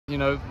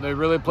they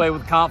really played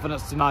with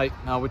confidence tonight.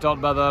 We talked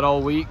about that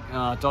all week.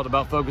 Talked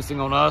about focusing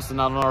on us and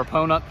not on our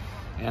opponent,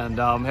 and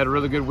had a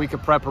really good week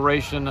of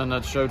preparation, and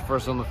that showed for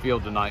us on the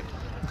field tonight.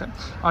 Okay.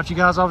 All right, you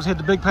guys obviously had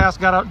the big pass,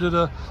 got out to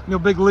the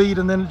big lead,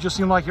 and then it just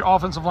seemed like your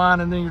offensive line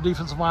and then your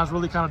defensive lines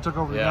really kind of took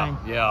over the game.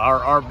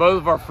 Yeah, both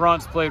of our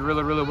fronts played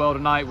really, really well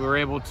tonight. We were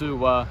able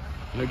to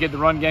get the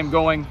run game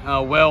going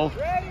well.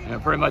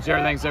 Pretty much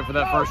everything except for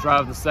that first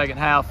drive of the second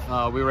half.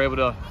 We were able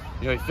to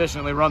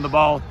efficiently run the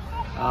ball.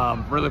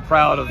 Really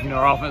proud of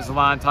our offensive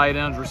line, tight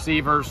ends,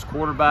 receivers,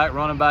 quarterback,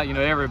 running back.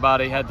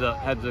 Everybody had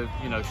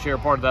to share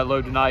part of that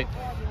load tonight.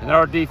 And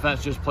our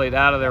defense just played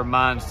out of their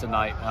minds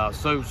tonight.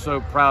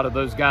 So proud of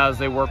those guys.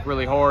 They work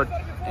really hard,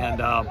 and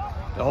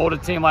to hold a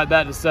team like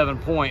that to 7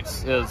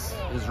 points is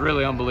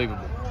really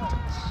unbelievable.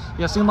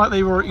 Yeah, it seemed like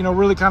they were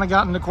really kind of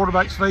got in the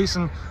quarterback's face,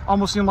 and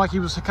almost seemed like he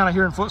was kind of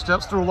hearing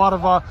footsteps. Threw a lot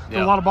of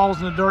balls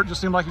in the dirt.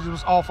 Just seemed like he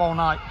was off all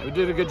night. We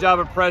did a good job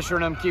of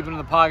pressuring him, keeping in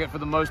the pocket for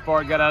the most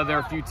part. Got out of there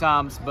a few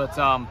times, but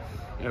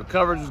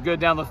coverage was good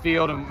down the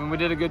field, and we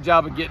did a good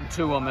job of getting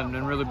to him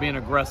and really being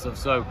aggressive.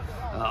 So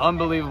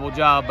unbelievable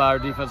job by our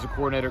defensive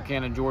coordinator,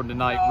 Cannon Jordan,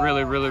 tonight.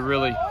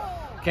 Really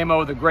came up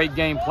with a great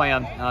game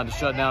plan to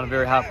shut down a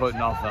very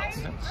high-potent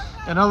offense.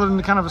 And other than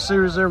the kind of a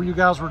series there where you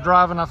guys were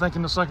driving, I think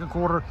in the second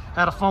quarter,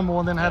 had a fumble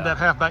and then had that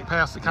halfback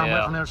pass that kind of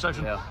went from the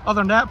interception. Other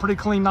than that, pretty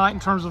clean night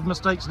in terms of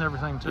mistakes and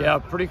everything too. Yeah,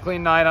 pretty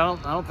clean night. I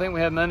don't think we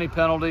had many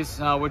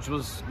penalties, which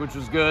was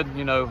good.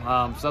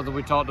 Something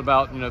we talked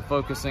about.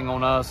 Focusing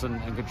on us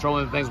and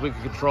controlling the things we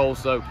could control.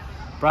 So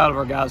proud of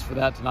our guys for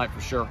that tonight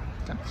for sure.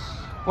 Okay.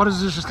 What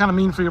does this just kind of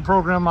mean for your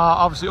program,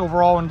 obviously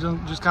overall, and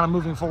just kind of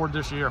moving forward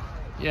this year?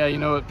 Yeah,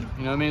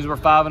 it means we're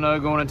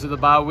 5-0 going into the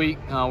bye week,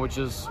 which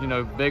is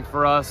big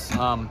for us.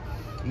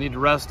 We need to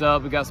rest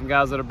up. We got some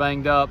guys that are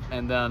banged up,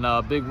 and then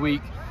a big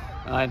week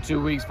in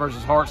 2 weeks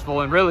versus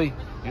Hartsville. And really,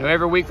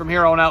 every week from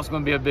here on out is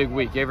going to be a big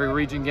week. Every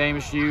region game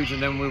is huge,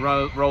 and then we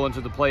roll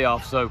into the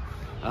playoffs. So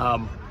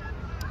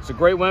it's a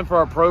great win for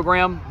our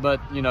program, but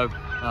we've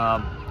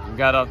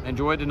got to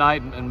enjoy it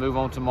tonight and move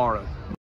on tomorrow.